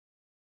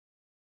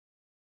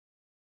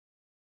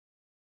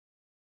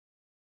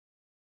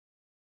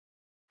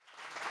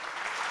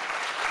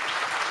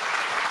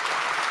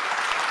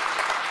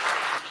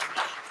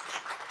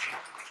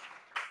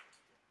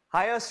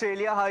Hi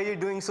Australia, how are you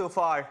doing so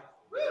far?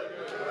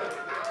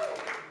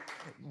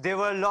 There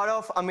were a lot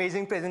of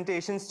amazing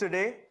presentations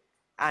today,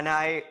 and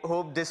I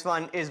hope this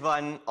one is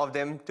one of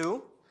them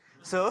too.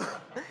 So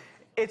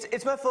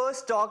it's my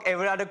first talk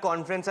ever at a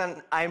conference,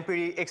 and I'm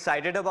pretty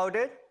excited about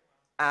it,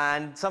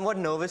 and somewhat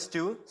nervous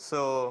too.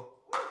 So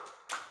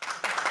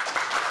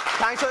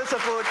thanks for the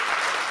support.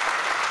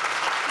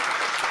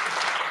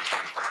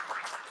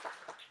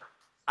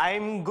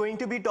 I'm going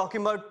to be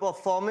talking about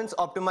performance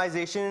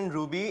optimization in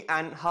Ruby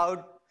and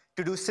how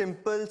to do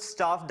simple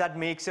stuff that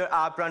makes your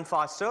app run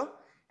faster.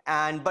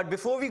 But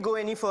before we go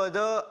any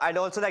further, I'd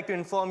also like to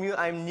inform you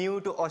I'm new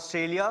to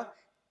Australia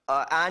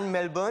and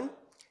Melbourne.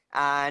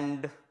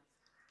 And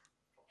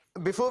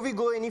before we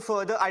go any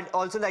further, I'd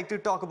also like to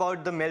talk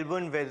about the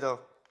Melbourne weather.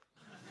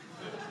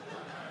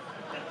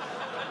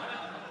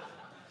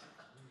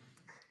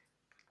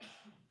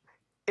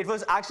 It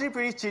was actually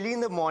pretty chilly in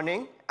the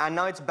morning, and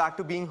now it's back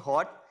to being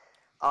hot.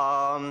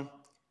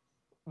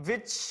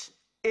 Which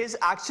is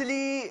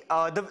actually,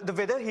 the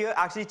weather here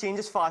actually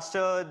changes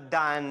faster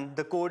than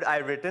the code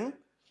I've written.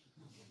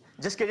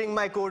 Just kidding,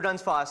 my code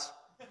runs fast.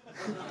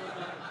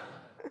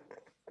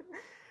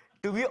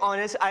 To be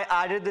honest, I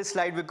added this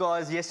slide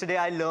because yesterday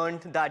I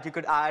learned that you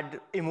could add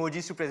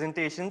emojis to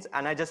presentations,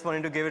 and I just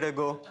wanted to give it a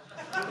go.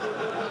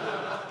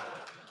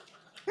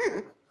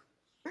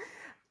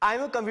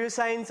 I'm a computer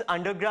science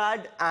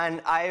undergrad,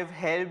 and I've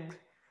helped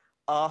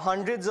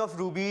hundreds of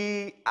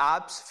Ruby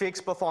apps fix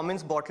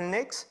performance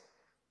bottlenecks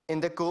in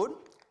the code.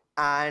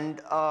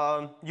 And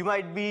you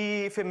might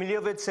be familiar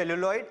with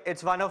Celluloid.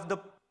 It's one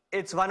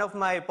of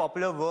my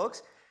popular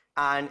works,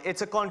 and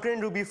it's a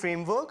concurrent Ruby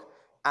framework.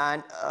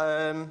 And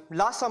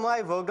last summer,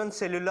 I worked on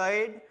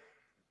Celluloid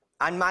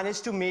and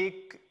managed to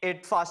make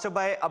it faster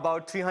by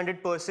about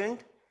 300%,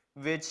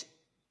 which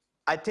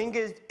I think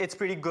it's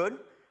pretty good.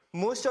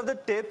 Most of the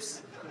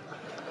tips.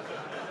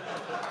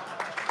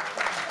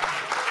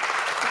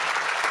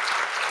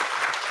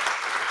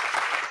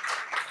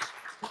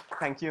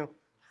 Thank you.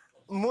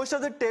 Most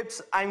of the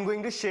tips I'm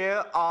going to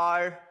share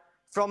are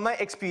from my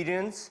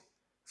experience,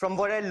 from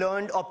what I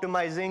learned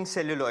optimizing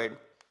Celluloid.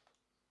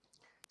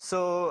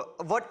 So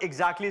what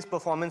exactly is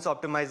performance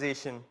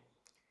optimization?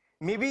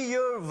 Maybe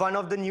you're one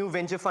of the new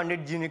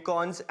venture-funded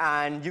unicorns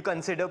and you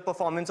consider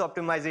performance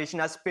optimization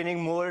as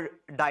spinning more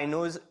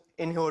dynos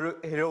in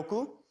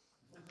Heroku.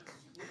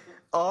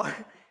 Or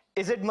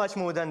is it much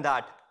more than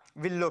that?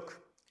 We'll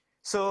look.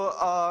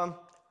 So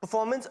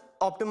performance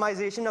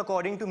optimization,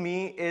 according to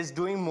me, is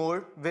doing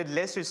more with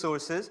less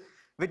resources,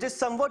 which is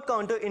somewhat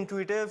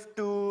counterintuitive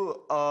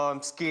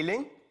to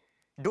scaling.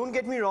 Don't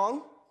get me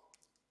wrong.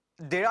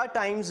 There are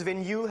times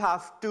when you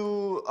have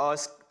to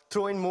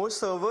throw in more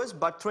servers,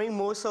 but throwing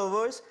more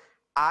servers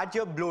at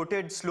your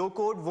bloated, slow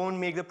code won't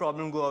make the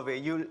problem go away.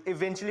 You'll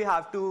eventually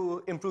have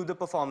to improve the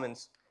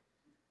performance.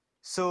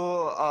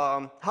 So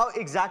how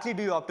exactly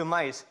do you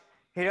optimize?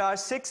 Here are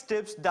 6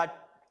 tips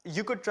that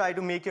you could try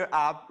to make your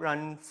app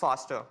run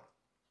faster.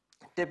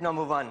 Tip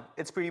number 1,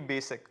 it's pretty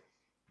basic.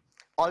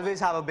 Always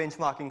have a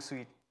benchmarking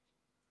suite.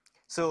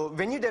 So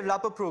when you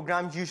develop a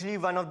program, usually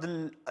one of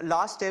the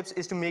last steps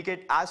is to make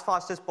it as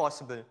fast as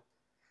possible.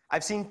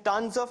 I've seen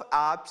tons of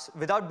apps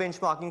without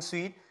benchmarking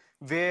suite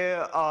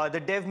where the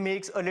dev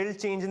makes a little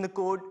change in the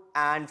code,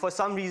 and for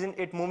some reason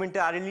it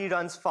momentarily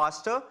runs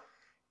faster,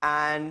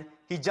 and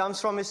he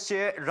jumps from his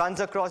chair, runs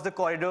across the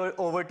corridor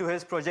over to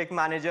his project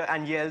manager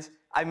and yells,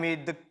 "I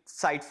made the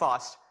site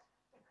fast."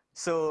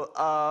 So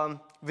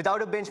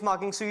without a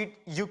benchmarking suite,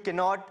 you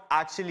cannot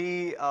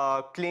actually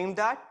claim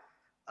that.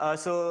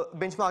 So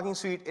benchmarking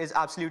suite is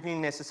absolutely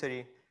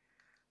necessary.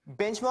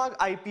 Benchmark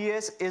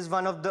IPS is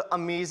one of the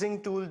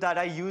amazing tools that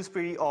I use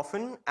pretty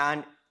often,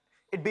 and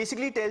it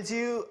basically tells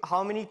you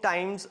how many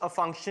times a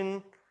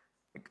function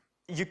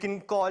you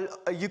can call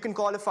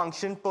a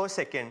function per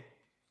second.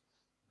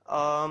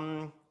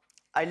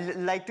 I'd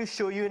like to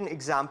show you an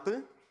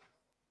example.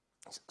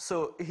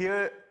 So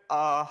here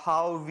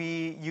how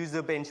we use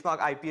the benchmark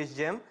IPS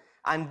gem,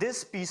 and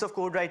this piece of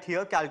code right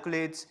here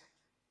calculates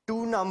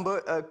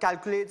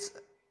calculates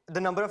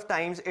the number of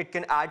times it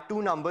can add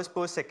 2 numbers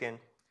per second.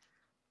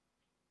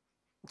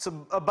 So,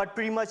 but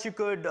pretty much you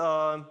could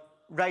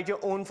write your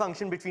own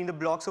function between the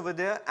blocks over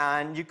there,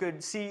 and you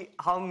could see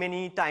how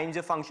many times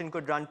your function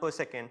could run per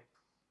second.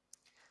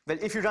 Well,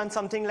 if you run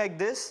something like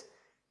this,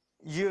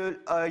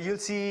 you'll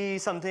see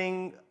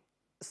something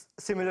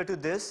similar to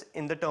this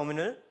in the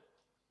terminal.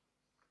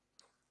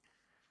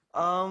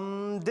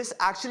 This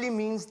actually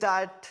means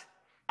that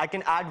I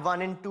can add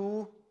 1 and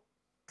 2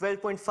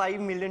 12.5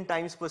 million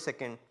times per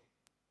second,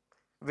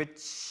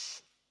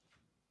 which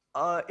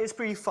is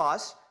pretty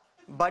fast.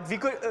 But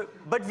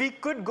we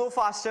could go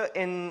faster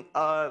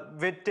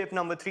with tip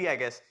number 3, I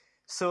guess.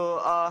 So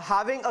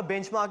having a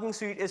benchmarking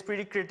suite is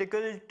pretty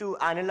critical to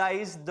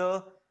analyze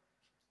the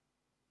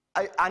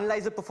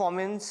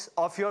performance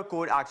of your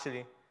code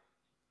actually.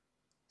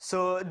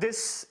 So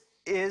this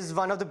is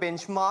one of the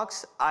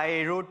benchmarks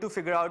I wrote to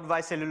figure out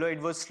why Celluloid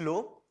was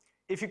slow.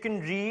 If you can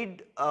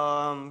read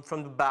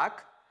from the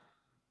back,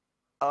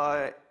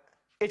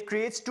 it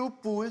creates two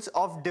pools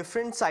of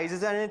different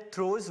sizes and it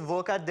throws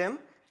work at them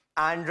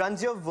and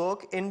runs your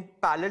work in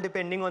parallel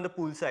depending on the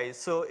pool size.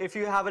 So if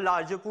you have a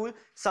larger pool,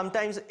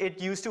 sometimes it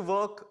used to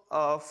work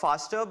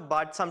faster,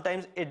 but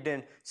sometimes it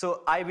didn't.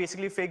 So I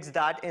basically fixed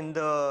that in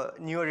the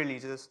newer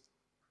releases.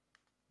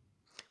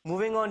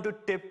 Moving on to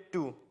tip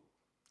 2,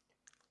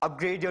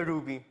 upgrade your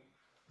Ruby.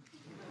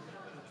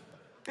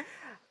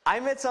 I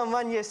met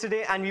someone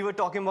yesterday and we were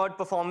talking about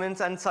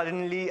performance and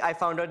suddenly I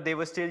found out they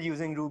were still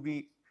using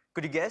Ruby.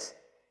 Could you guess?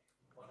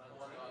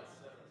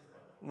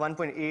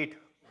 1.8.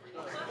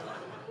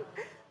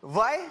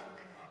 Why?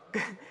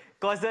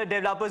 Because the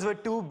developers were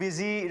too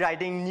busy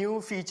writing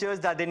new features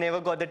that they never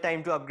got the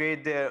time to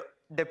upgrade their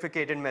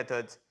deprecated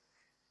methods.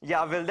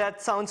 Yeah, well,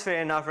 that sounds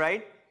fair enough,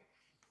 right?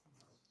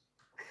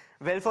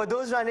 Well, for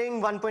those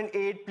running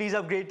 1.8, please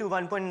upgrade to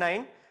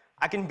 1.9.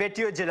 I can bet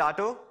you a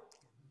gelato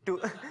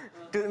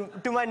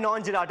to my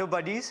non-gelato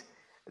buddies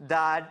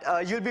that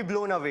you'll be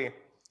blown away.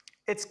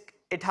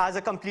 It has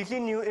a completely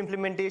new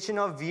implementation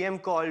of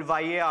VM called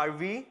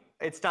YARV.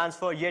 It stands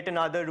for Yet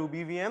Another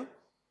Ruby VM.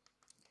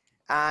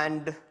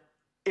 And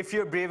if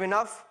you're brave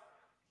enough,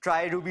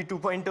 try Ruby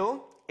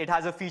 2.0. It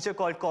has a feature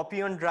called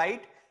copy on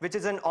write, which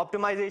is an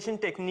optimization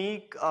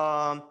technique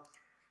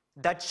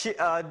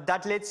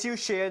that lets you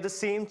share the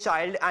same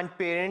child and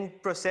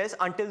parent process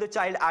until the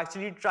child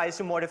actually tries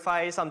to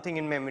modify something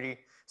in memory.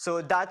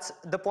 So that's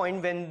the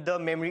point when the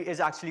memory is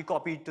actually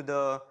copied to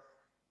the,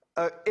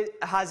 it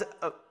has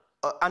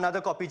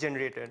another copy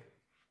generated.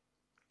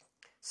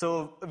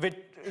 So with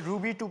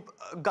Ruby 2,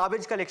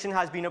 garbage collection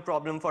has been a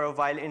problem for a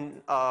while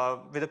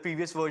with the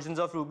previous versions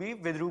of Ruby.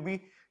 With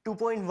Ruby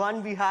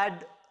 2.1, we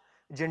had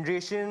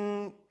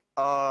generation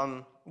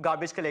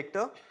garbage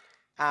collector.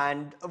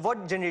 And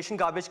what generation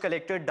garbage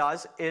collector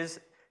does is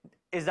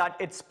that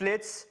it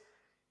splits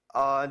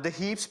the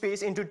heap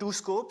space into two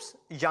scopes,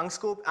 young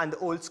scope and the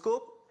old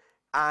scope.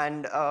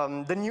 And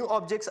the new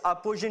objects are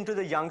pushed into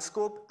the young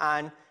scope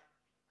and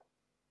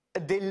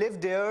they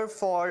live there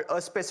for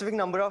a specific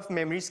number of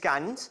memory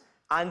scans,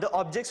 and the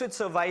objects which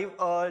survive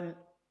a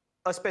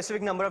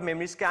specific number of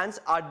memory scans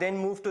are then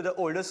moved to the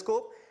older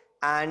scope.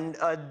 And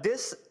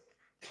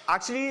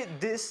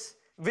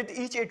with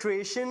each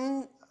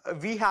iteration,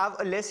 we have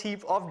a less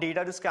heap of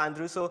data to scan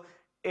through, so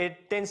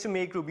it tends to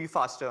make Ruby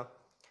faster.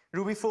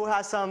 Ruby 4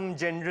 has some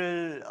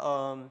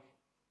general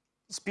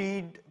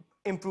speed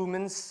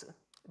improvements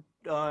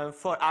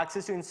for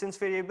access to instance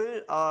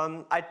variable.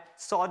 I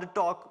saw the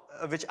talk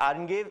which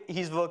Aaron gave.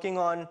 He's working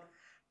on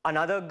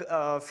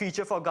another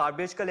feature for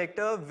garbage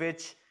collector,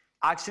 which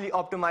actually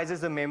optimizes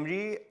the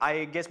memory.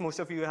 I guess most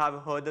of you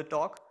have heard the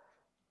talk.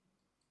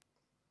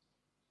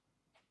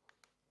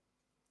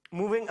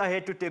 Moving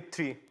ahead to tip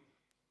 3,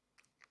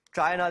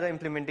 try another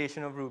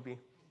implementation of Ruby.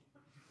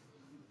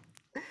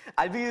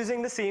 I'll be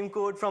using the same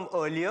code from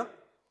earlier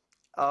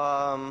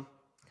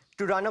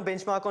to run a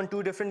benchmark on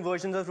 2 different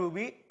versions of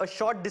Ruby. A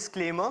short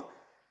disclaimer,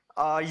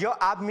 your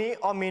app may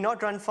or may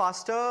not run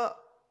faster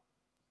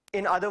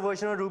in other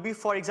versions of Ruby.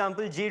 For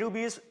example,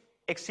 JRuby is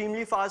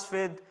extremely fast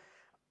with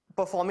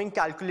performing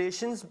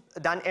calculations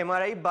than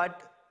MRI,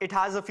 but it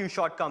has a few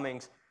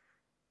shortcomings.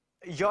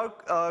 Your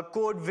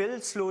code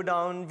will slow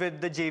down with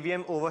the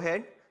JVM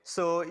overhead,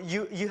 so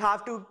you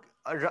have to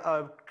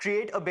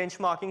create a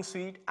benchmarking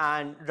suite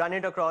and run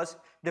it across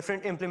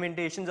different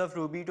implementations of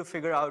Ruby to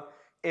figure out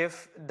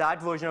if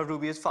that version of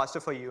Ruby is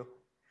faster for you.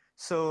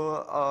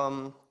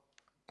 So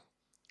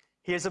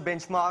here's a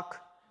benchmark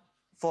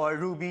for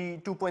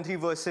Ruby 2.3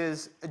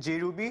 versus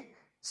JRuby.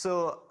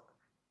 So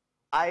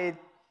I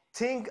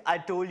think I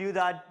told you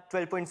that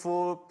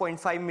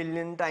 12.4.5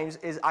 million times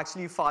is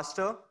actually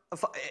faster,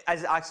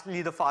 as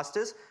actually the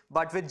fastest.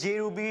 But with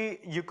JRuby,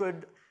 you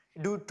could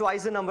do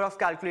twice the number of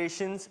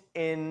calculations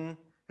in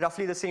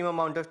roughly the same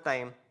amount of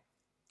time.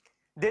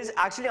 There's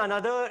actually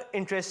another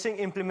interesting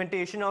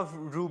implementation of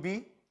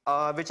Ruby,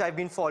 which I've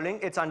been following.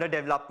 It's under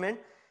development,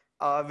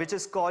 which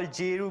is called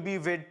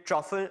JRuby with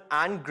Truffle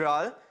and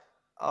Graal.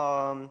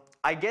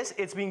 I guess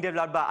it's being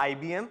developed by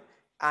IBM,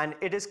 and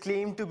it is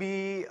claimed to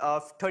be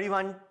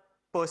 31%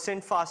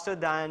 faster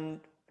than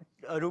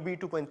Ruby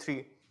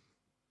 2.3.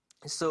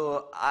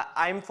 So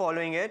I'm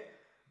following it,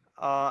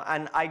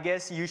 and I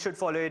guess you should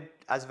follow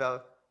it as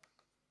well.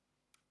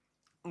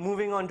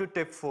 Moving on to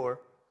tip 4,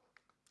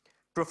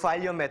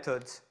 profile your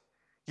methods.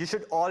 You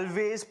should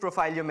always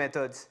profile your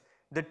methods.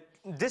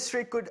 This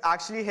trick could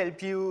actually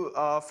help you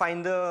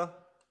find the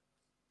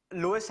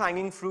lowest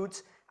hanging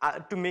fruits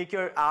to make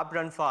your app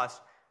run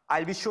fast.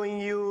 I'll be showing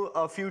you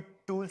a few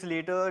tools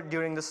later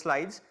during the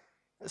slides,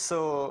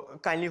 so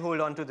kindly hold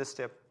on to this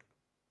tip.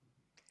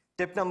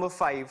 Tip number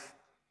 5.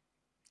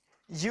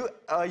 You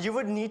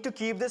would need to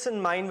keep this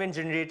in mind when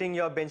generating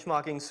your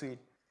benchmarking suite.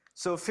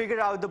 So figure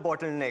out the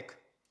bottleneck.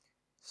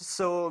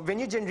 So when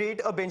you generate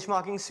a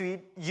benchmarking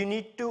suite, you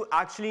need to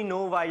actually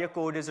know why your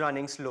code is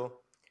running slow.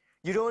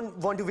 You don't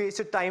want to waste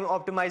your time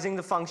optimizing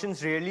the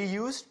functions rarely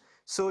used,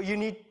 so you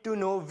need to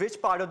know which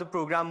part of the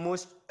program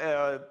most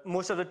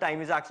of the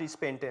time is actually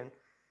spent in.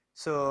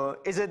 So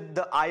is it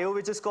the I/O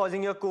which is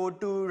causing your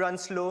code to run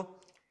slow?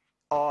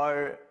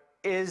 or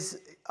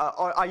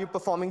or are you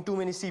performing too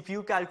many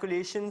CPU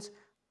calculations,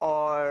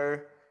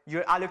 or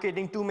you're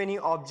allocating too many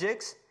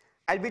objects?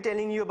 I'll be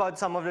telling you about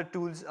some of the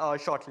tools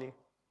shortly.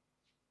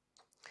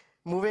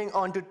 Moving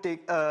on to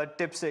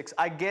tip 6.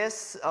 I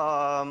guess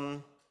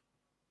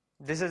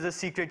this is the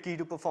secret key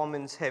to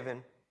performance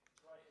heaven.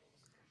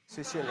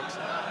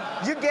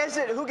 You guessed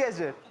it. Who guessed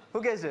it?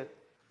 Who guessed it?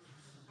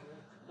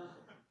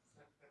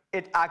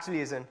 It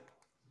actually isn't.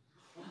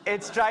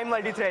 It's try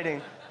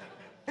multithreading.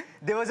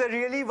 There was a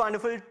really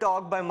wonderful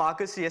talk by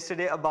Marcus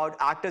yesterday about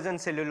actors and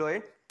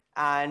Celluloid,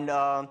 and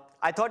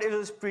I thought it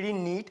was pretty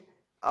neat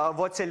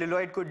what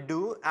Celluloid could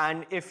do.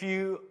 And if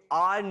you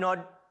are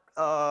not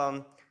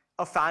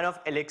a fan of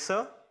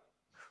Elixir,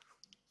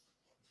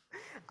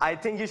 I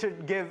think you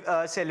should give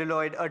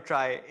Celluloid a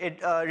try.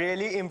 It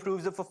really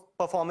improves the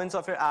performance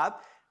of your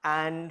app,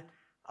 and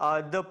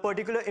the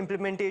particular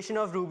implementation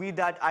of Ruby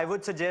that I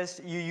would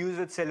suggest you use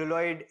with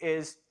Celluloid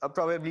is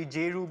probably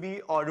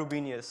JRuby or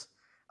Rubinius.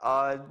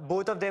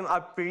 Both of them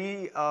are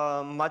pretty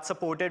much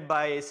supported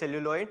by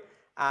Celluloid,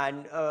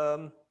 and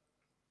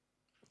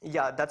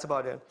yeah, that's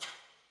about it.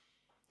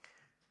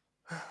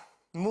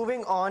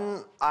 Moving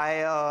on,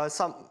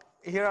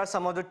 here are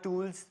some of the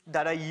tools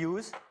that I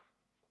use.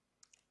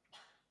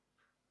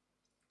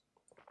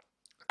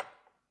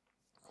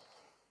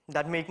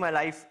 That make my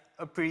life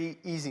pretty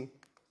easy.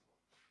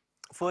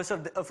 First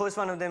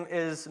one of them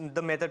is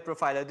the method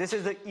profiler. This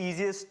is the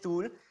easiest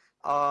tool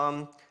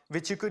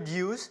which you could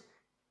use.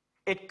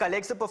 It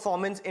collects the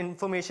performance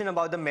information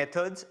about the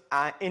methods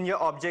in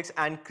your objects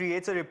and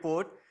creates a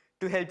report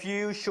to help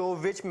you show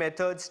which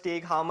methods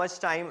take how much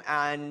time,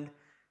 and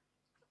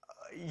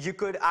you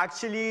could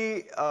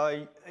actually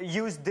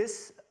use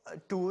this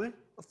tool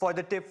for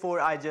the tip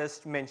 4 I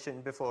just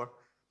mentioned before.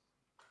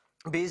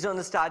 Based on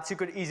the stats, you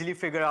could easily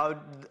figure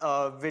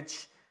out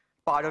which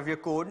part of your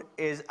code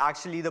is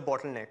actually the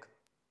bottleneck.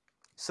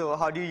 So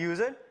how do you use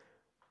it?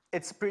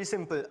 It's pretty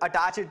simple.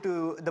 Attach it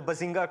to the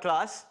Bazinga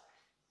class.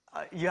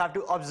 You have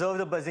to observe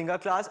the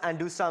Bazinga class and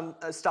do some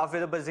stuff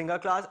with the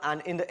Bazinga class.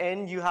 And in the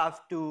end, you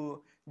have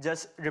to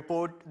just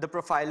report the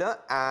profiler.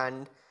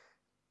 And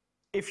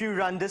if you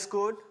run this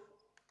code,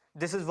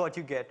 this is what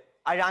you get.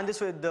 I ran this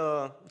with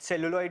the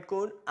Celluloid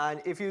code.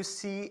 And if you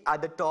see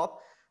at the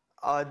top,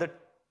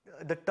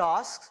 the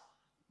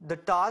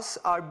tasks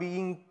are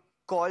being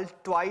called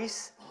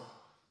twice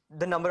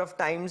the number of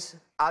times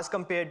as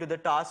compared to the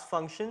task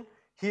function.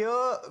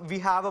 Here we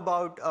have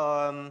about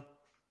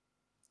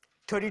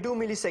 32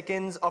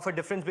 milliseconds of a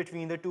difference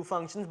between the two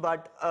functions,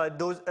 but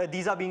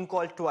these are being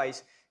called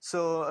twice.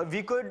 So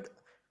we could,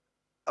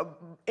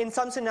 in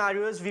some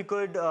scenarios, we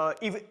could,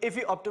 if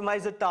we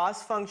optimize the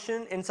task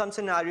function, in some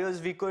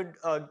scenarios we could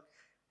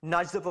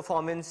nudge the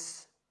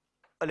performance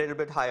a little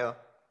bit higher.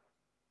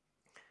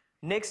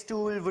 Next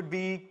tool would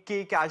be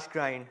K-cache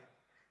grind.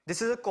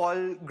 This is a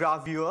call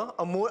graph viewer,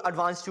 a more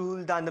advanced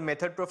tool than the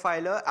method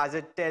profiler, as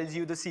it tells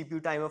you the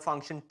CPU timer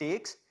function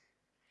takes.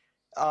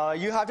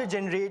 You have to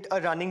generate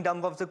a running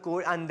dump of the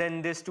code, and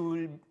then this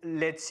tool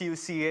lets you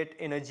see it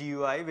in a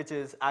GUI, which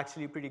is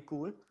actually pretty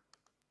cool.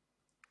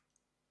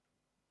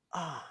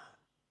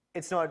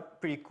 It's not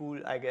pretty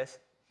cool, I guess.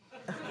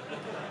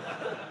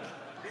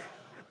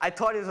 I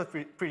thought it was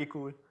pretty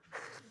cool.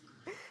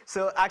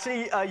 So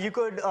actually, you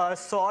could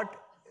sort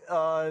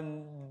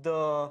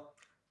the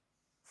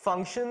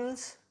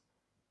functions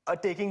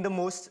taking the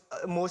most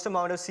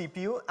amount of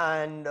CPU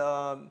and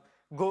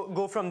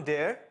go from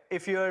there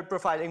if you're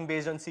profiling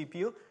based on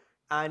CPU.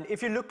 And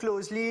if you look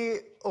closely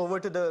over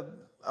to the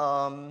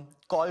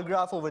call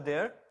graph over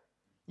there,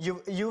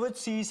 you would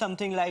see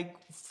something like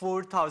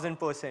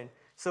 4,000%.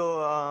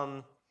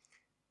 So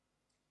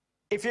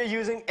if you're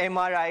using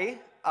MRI,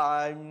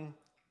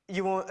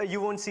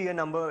 you won't see a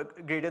number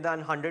greater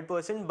than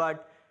 100%,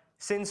 but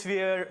since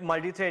we're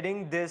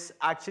multi-threading, this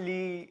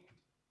actually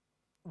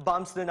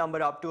bumps the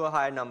number up to a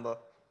higher number.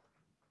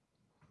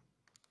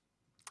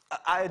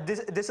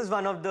 This is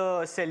one of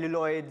the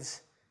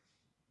Celluloid's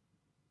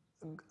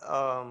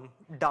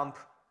dump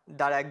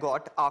that I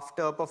got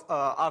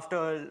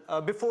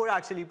before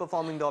actually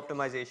performing the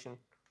optimization.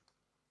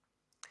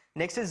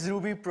 Next is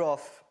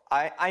RubyProf.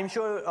 I'm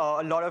sure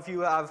a lot of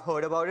you have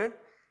heard about it,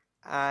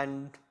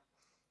 and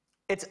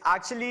it's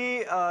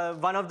actually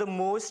one of the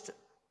most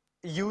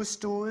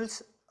used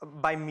tools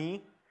by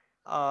me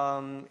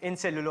in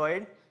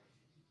Celluloid.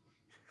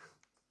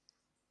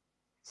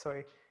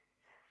 Sorry.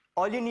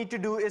 All you need to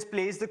do is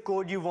place the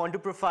code you want to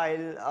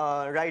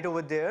profile right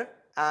over there,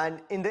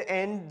 and in the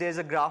end, there's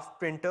a graph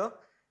printer.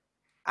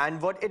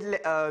 And what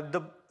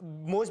the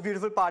most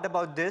beautiful part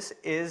about this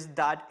is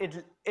that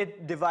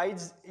it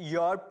divides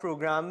your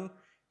program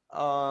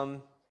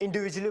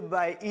individually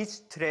by each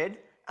thread,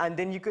 and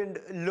then you can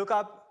look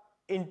up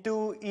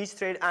into each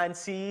thread and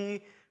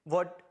see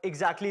what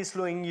exactly is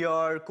slowing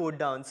your code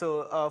down.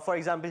 So for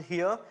example,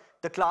 here,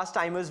 the class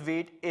timer's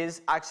weight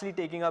is actually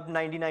taking up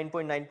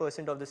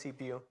 99.9% of the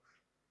CPU.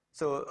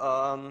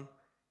 So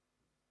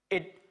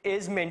it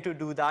is meant to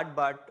do that,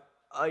 but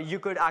you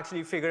could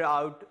actually figure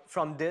out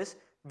from this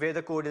where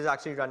the code is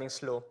actually running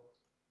slow.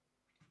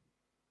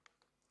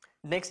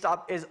 Next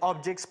up is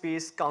object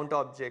space count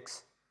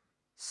objects.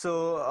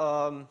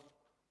 So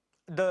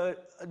the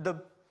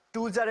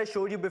tools that I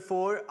showed you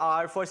before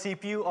are for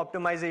CPU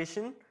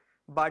optimization,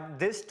 but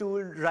this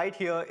tool right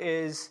here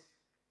is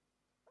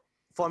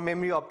for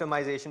memory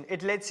optimization.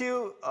 It lets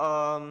you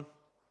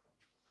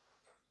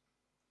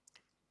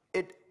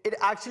it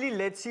actually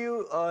lets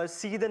you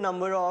see the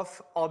number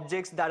of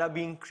objects that are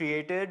being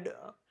created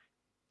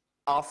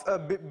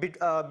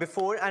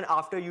before and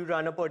after you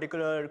run a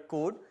particular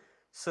code.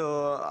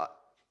 So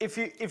if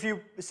you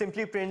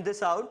simply print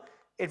this out,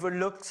 it would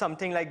look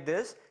something like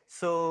this.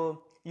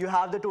 So you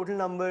have the total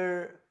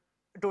number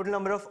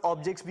of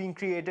objects being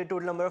created,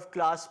 total number of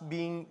class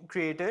being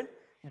created,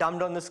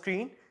 dumped on the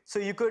screen. So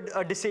you could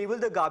disable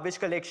the garbage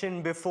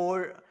collection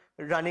before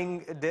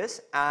running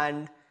this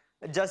and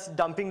just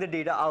dumping the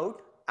data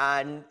out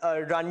and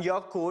run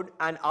your code,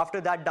 and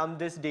after that dump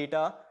this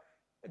data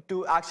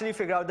to actually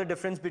figure out the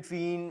difference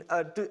between,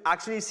 to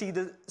actually see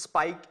the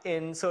spike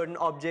in certain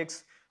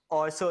objects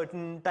or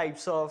certain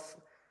types of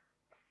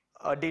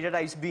data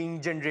types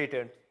being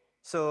generated.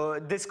 So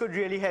this could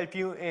really help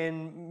you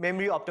in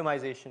memory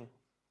optimization.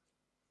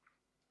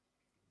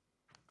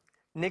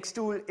 Next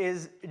tool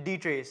is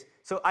dtrace.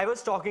 So I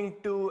was talking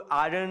to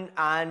Aaron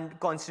and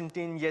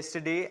Konstantin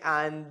yesterday,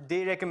 and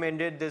they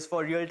recommended this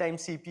for real-time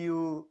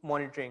CPU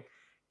monitoring.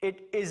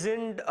 It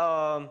isn't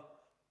a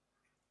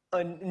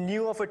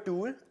new of a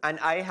tool, and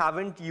I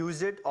haven't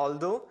used it,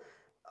 although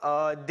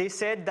they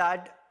said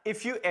that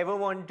if you ever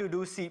want to do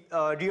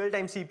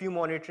real-time CPU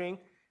monitoring,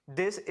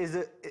 this is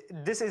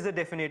a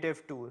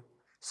definitive tool.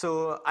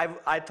 So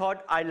I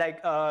thought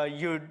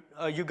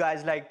you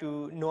guys like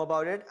to know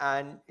about it,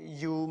 and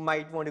you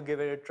might want to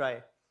give it a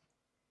try.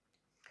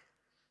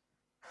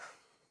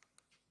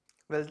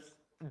 Well,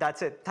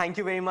 that's it. Thank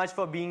you very much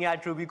for being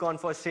at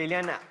RubyConf Australia,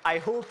 and I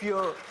hope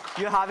you're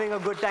having a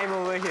good time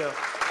over here.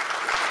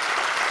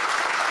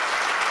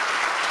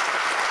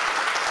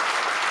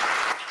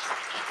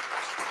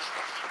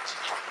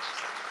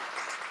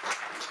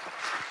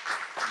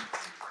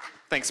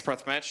 Thanks,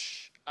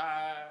 Prathmesh.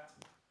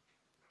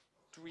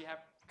 Do we have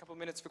a couple of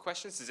minutes for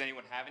questions? Does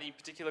anyone have any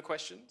particular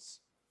questions?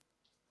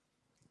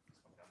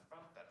 Down the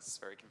front. That's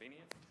very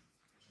convenient.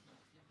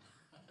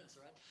 That's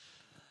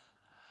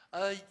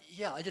right.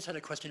 Yeah, I just had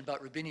a question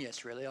about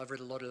Rubinius, really. I've read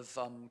a lot of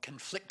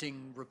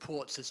conflicting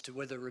reports as to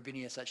whether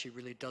Rubinius actually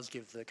really does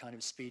give the kind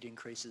of speed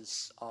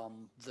increases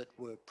that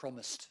were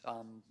promised,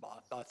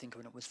 I think,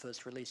 when it was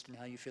first released, and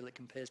how you feel it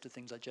compares to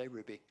things like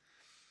JRuby.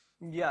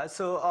 Yeah,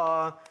 so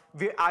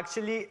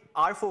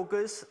our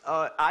focus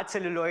at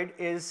Celluloid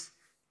is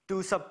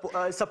to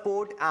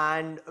support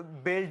and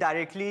build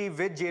directly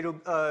with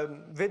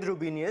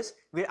Rubinius.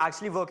 We're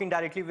actually working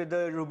directly with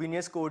the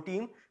Rubinius core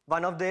team.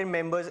 One of their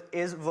members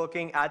is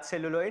working at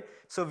Celluloid.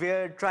 So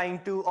we're trying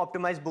to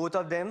optimize both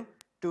of them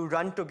to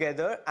run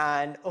together,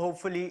 and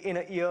hopefully in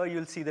a year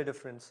you'll see the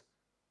difference.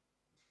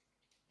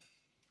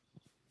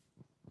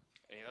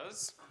 Any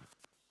others?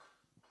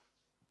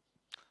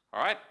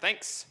 All right,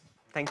 thanks.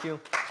 Thank you.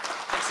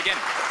 Thanks again.